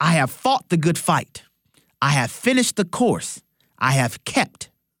have fought the good fight. I have finished the course. I have kept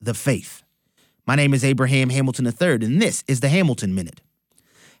the faith. My name is Abraham Hamilton III, and this is the Hamilton Minute.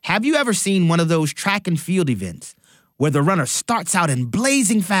 Have you ever seen one of those track and field events where the runner starts out in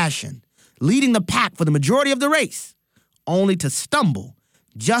blazing fashion, leading the pack for the majority of the race, only to stumble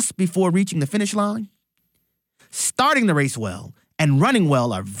just before reaching the finish line? Starting the race well and running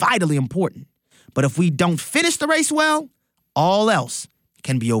well are vitally important, but if we don't finish the race well, all else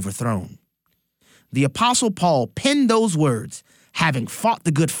can be overthrown. The Apostle Paul penned those words, having fought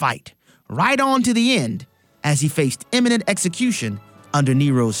the good fight, right on to the end as he faced imminent execution under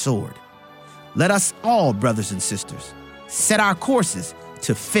Nero's sword. Let us all, brothers and sisters, set our courses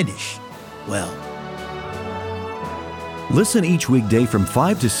to finish well. Listen each weekday from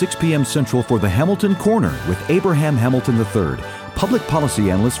 5 to 6 p.m. Central for the Hamilton Corner with Abraham Hamilton III, Public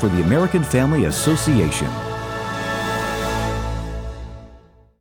Policy Analyst for the American Family Association.